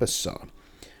a compass saw.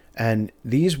 And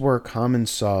these were common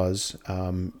saws,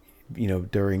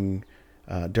 during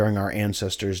our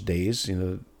ancestors' days,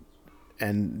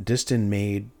 and Disston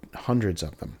made hundreds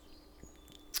of them.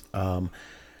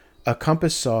 A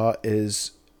compass saw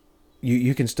is,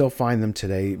 you can still find them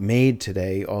made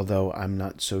today, although I'm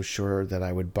not so sure that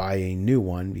I would buy a new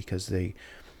one, because they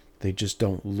just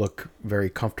don't look very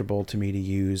comfortable to me to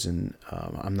use, and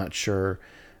I'm not sure.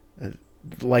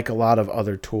 Like a lot of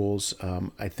other tools,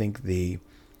 I think the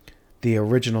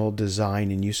original design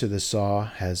and use of the saw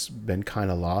has been kind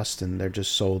of lost, and they're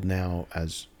just sold now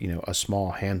as a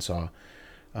small handsaw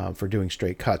for doing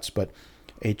straight cuts. But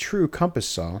a true compass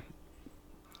saw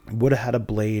would have had a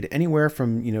blade anywhere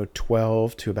from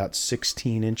 12 to about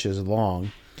 16 inches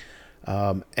long,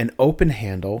 an open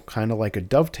handle, kind of like a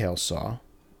dovetail saw.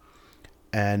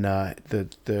 And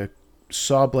the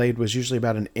saw blade was usually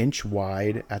about 1 inch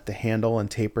wide at the handle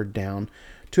and tapered down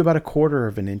to about 1/4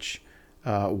 of an inch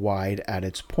wide at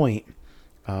its point.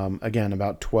 Again,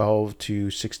 about 12 to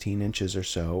 16 inches or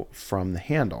so from the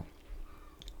handle.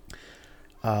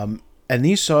 And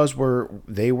these saws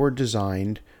were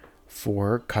designed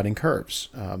for cutting curves.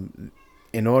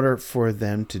 In order for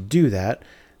them to do that,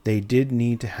 they did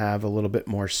need to have a little bit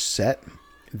more set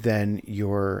than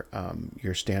your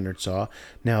standard saw.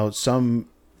 Now, some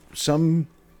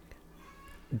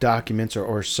documents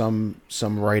or some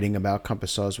writing about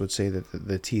compass saws would say that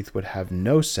the teeth would have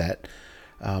no set,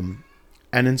 and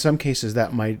in some cases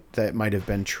that might have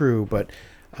been true. But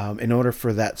in order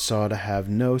for that saw to have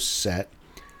no set,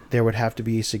 there would have to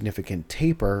be a significant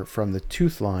taper from the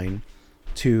tooth line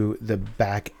to the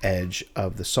back edge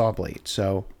of the saw blade.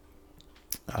 So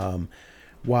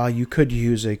while you could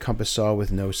use a compass saw with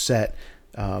no set,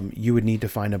 you would need to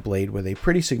find a blade with a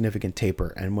pretty significant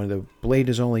taper. And when the blade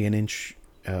is only an inch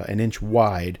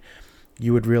wide,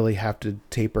 you would really have to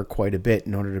taper quite a bit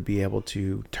in order to be able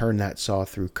to turn that saw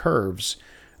through curves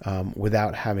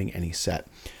without having any set.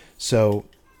 So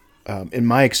in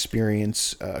my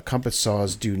experience, compass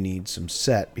saws do need some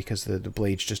set because the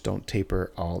blades just don't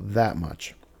taper all that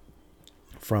much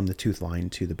from the tooth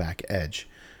line to the back edge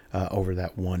over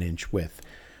that 1 inch width.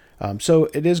 So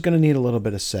it is going to need a little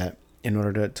bit of set in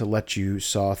order to let you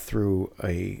saw through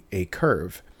a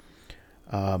curve.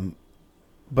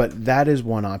 But that is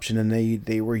one option, and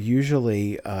they were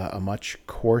usually a much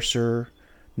coarser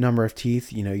number of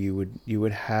teeth. You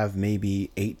would have maybe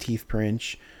 8 teeth per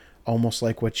inch, almost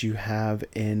like what you have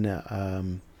in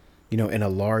in a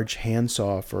large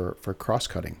handsaw for cross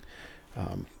cutting.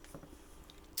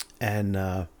 And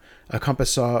a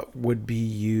compass saw would be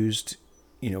used,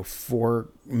 for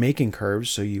making curves.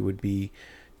 So you would be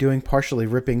doing partially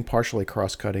ripping, partially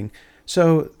cross cutting.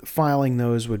 So filing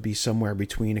those would be somewhere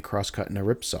between a cross cut and a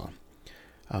rip saw.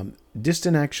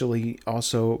 Diston actually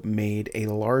also made a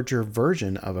larger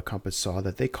version of a compass saw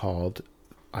that they called,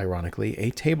 ironically, a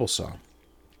table saw.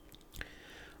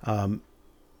 And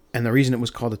the reason it was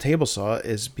called a table saw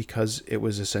is because it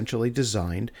was essentially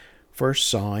designed for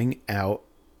sawing out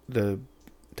the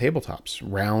tabletops,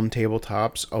 round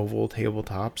tabletops, oval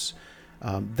tabletops.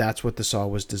 That's what the saw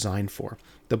was designed for.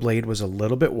 The blade was a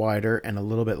little bit wider and a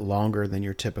little bit longer than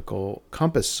your typical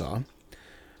compass saw.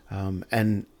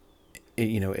 And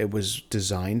it was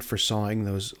designed for sawing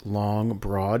those long,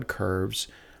 broad curves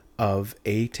of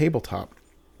a tabletop.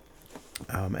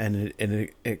 And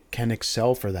it can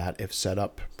excel for that if set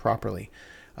up properly.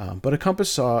 But a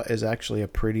compass saw is actually a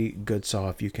pretty good saw.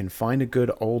 If you can find a good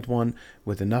old one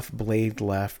with enough blade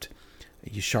left,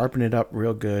 you sharpen it up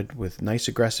real good with nice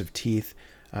aggressive teeth,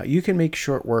 you can make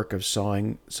short work of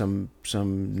sawing some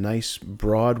nice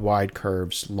broad, wide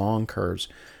curves, long curves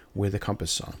with a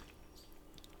compass saw.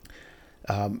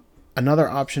 Another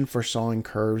option for sawing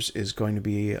curves is going to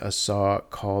be a saw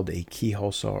called a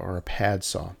keyhole saw or a pad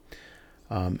saw.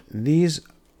 These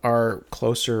are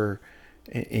closer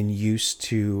in use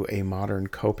to a modern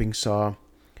coping saw.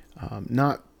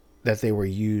 Not that they were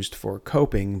used for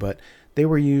coping, but they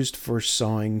were used for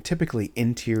sawing typically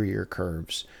interior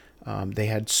curves. They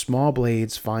had small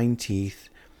blades, fine teeth,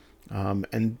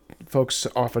 and folks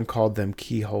often called them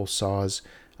keyhole saws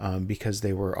because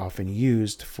they were often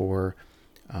used for,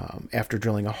 after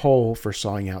drilling a hole, for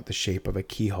sawing out the shape of a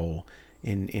keyhole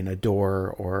in a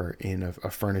door or in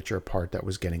a furniture part that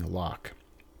was getting a lock.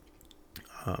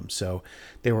 So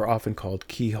they were often called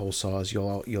keyhole saws.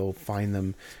 You'll find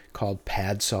them called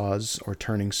pad saws or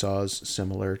turning saws,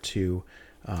 similar to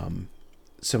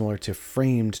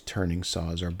framed turning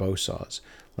saws or bow saws,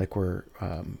 like we're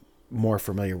more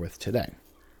familiar with today.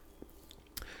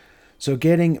 So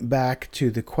getting back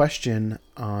to the question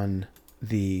on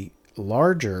the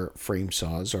larger frame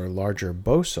saws or larger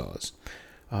bow saws,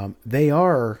 they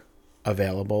are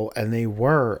available, and they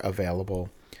were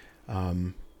available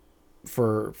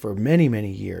for many,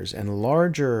 many years. And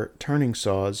larger turning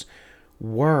saws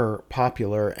were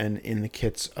popular and in the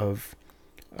kits of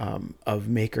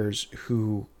makers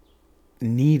who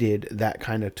needed that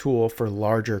kind of tool for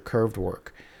larger curved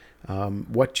work.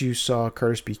 What you saw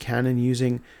Curtis Buchanan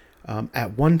using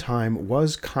at one time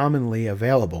was commonly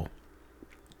available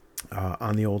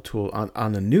on the old tool,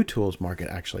 on the new tools market.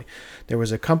 Actually, there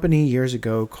was a company years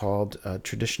ago called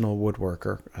Traditional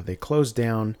Woodworker. They closed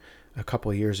down a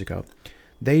couple of years ago.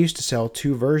 They used to sell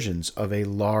two versions of a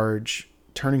large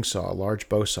turning saw, a large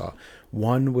bow saw.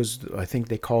 One was, I think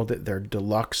they called it their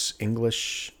deluxe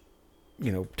English,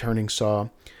 turning saw,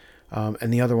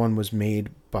 and the other one was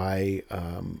made by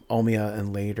Omea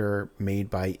and later made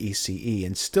by ECE,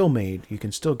 and still made. You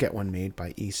can still get one made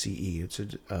by ECE. It's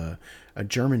a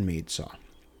German-made saw.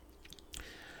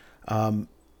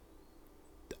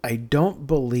 I don't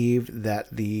believe that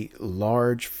the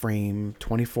large frame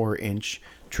 24-inch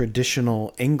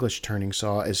traditional English turning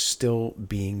saw is still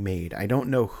being made. I don't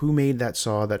know who made that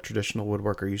saw that Traditional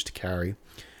Woodworker used to carry.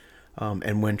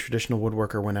 And when Traditional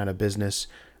Woodworker went out of business,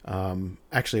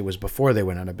 actually it was before they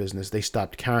went out of business, they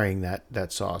stopped carrying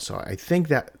that saw. So I think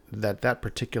that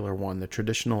particular one, the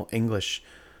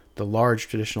large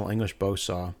traditional English bow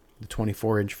saw, the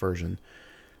 24-inch version,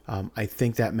 I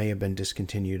think that may have been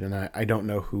discontinued, and I don't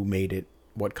know who made it,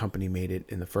 what company made it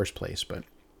in the first place, but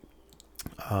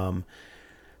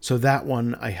so that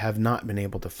one I have not been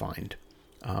able to find.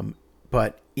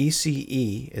 But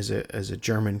ECE is a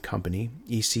German company,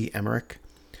 EC Emmerich.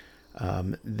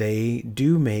 They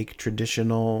do make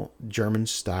traditional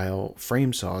German-style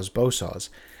frame saws, bow saws,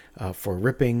 for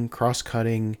ripping,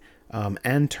 cross-cutting,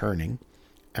 and turning,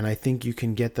 and I think you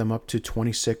can get them up to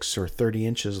 26 or 30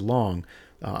 inches long.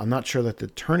 I'm not sure that the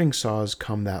turning saws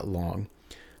come that long,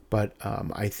 but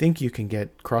I think you can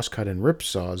get crosscut and rip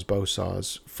saws, bow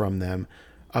saws, from them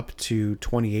up to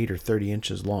 28 or 30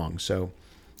 inches long. So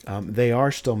they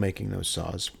are still making those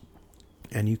saws,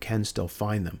 and you can still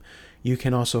find them. You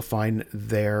can also find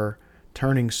their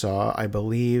turning saw, I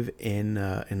believe, in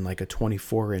like a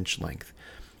 24-inch length.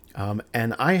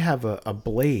 And I have a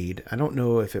blade. I don't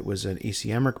know if it was an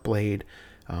E.C. Emmerich blade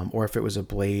or if it was a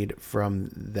blade from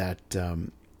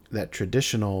that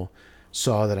traditional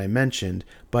saw that I mentioned,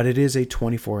 but it is a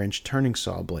 24-inch turning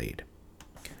saw blade.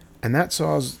 And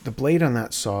the blade on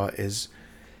that saw is,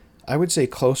 I would say,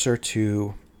 closer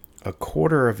to a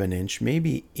quarter of an inch,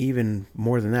 maybe even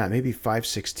more than that, maybe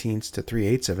 5/16 to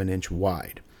 3/8 of an inch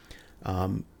wide.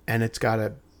 And it's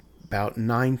got about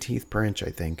 9 teeth per inch, I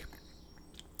think.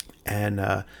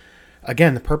 And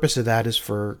again, the purpose of that is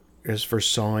for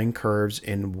sawing curves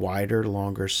in wider,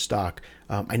 longer stock.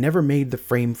 I never made the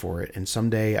frame for it, and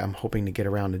someday I'm hoping to get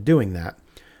around to doing that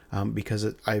because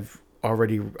I've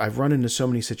run into so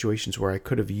many situations where I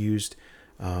could have used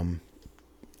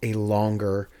a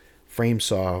longer frame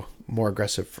saw, more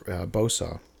aggressive bow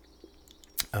saw,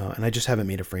 and I just haven't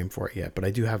made a frame for it yet. But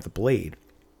I do have the blade.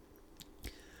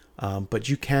 But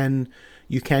you can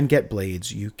get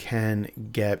blades, you can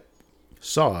get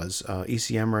saws.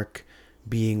 E.C. Emmerich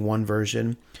being one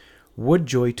version.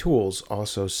 Woodjoy Tools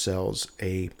also sells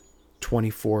a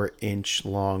 24-inch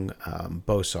long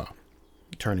bow saw,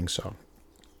 turning saw.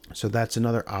 So that's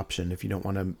another option if you don't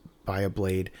want to buy a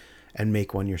blade and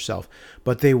make one yourself.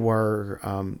 But they were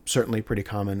certainly pretty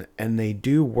common, and they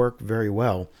do work very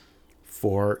well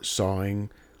for sawing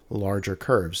larger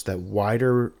curves. That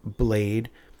wider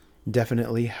blade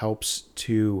definitely helps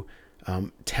to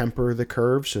temper the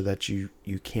curve so that you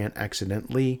can't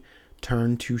accidentally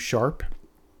turn too sharp.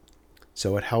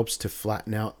 So it helps to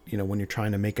flatten out, when you're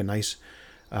trying to make a nice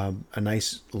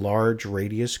large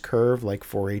radius curve, like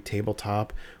for a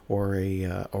tabletop or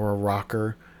a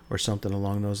rocker or something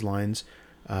along those lines.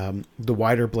 The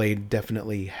wider blade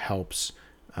definitely helps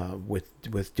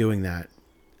with doing that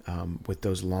with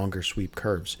those longer sweep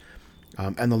curves.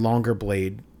 And the longer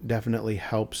blade definitely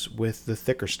helps with the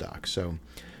thicker stock. So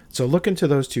look into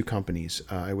those two companies.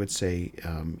 I would say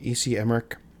E.C.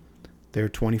 Emmerich, their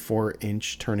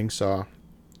 24-inch turning saw,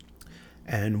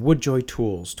 and Woodjoy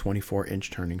Tools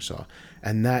 24-inch turning saw.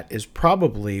 And that is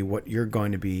probably what you're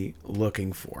going to be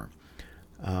looking for.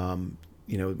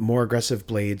 More aggressive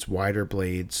blades, wider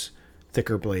blades,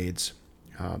 thicker blades,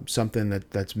 something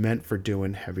that's meant for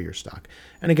doing heavier stock.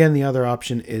 And again, the other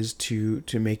option is to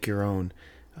make your own.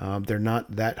 They're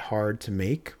not that hard to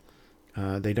make.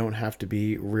 They don't have to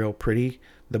be real pretty.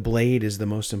 The blade is the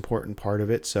most important part of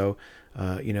it. So,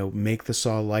 make the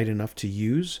saw light enough to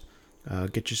use.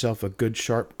 Get yourself a good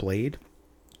sharp blade.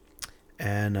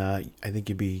 And I think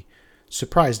you'd be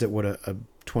surprised at what a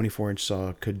 24-inch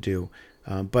saw could do.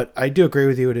 But I do agree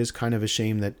with you. It is kind of a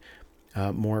shame that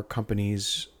more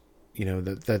companies,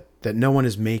 that no one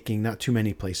is making, not too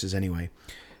many places anyway,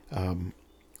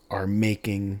 are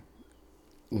making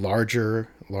larger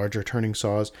turning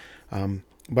saws.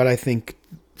 But I think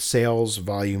sales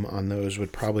volume on those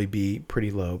would probably be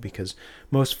pretty low because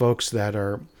most folks that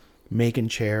are making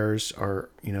chairs are,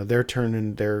 they're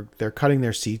cutting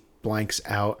their seat blanks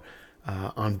out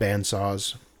on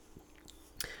bandsaws.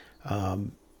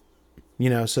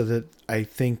 So that I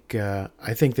think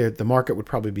that the market would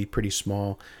probably be pretty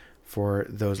small for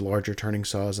those larger turning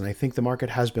saws, and I think the market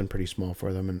has been pretty small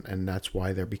for them, and that's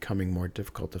why they're becoming more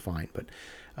difficult to find. But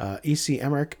E.C.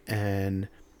 Emmerich and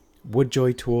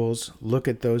Woodjoy Tools, look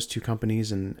at those two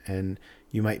companies, and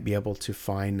you might be able to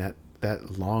find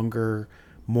that longer,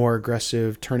 more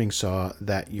aggressive turning saw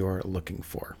that you're looking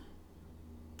for.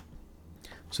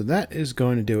 So that is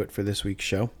going to do it for this week's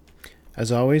show. As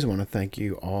always, I want to thank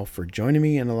you all for joining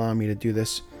me and allowing me to do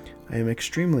this. I am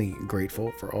extremely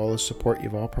grateful for all the support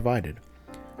you've all provided.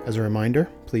 As a reminder,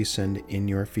 please send in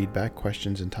your feedback,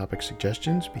 questions, and topic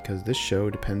suggestions because this show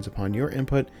depends upon your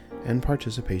input and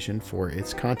participation for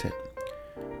its content.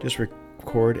 Just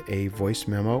record a voice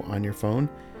memo on your phone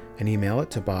and email it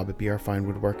to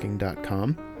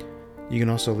bob@brfinewoodworking.com. You can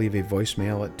also leave a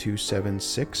voicemail at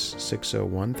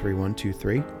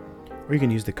 276-601-3123, or you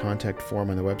can use the contact form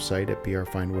on the website at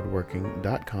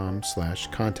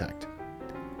brfinewoodworking.com/contact.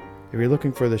 If you're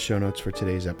looking for the show notes for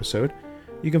today's episode,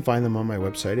 you can find them on my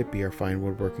website at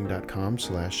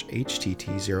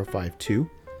brfinewoodworking.com/htt052.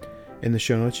 In the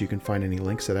show notes, you can find any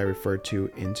links that I referred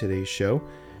to in today's show,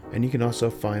 and you can also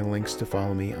find links to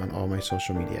follow me on all my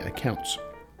social media accounts.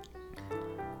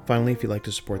 Finally, if you'd like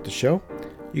to support the show,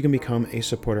 you can become a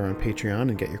supporter on Patreon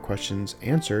and get your questions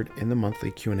answered in the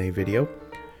monthly Q&A video,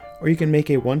 or you can make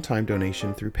a one-time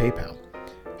donation through PayPal,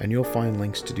 and you'll find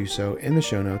links to do so in the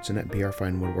show notes and at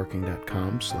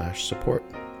brfinewoodworking.com/support.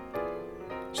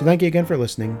 So thank you again for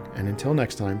listening, and until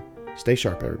next time, stay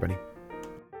sharp, everybody.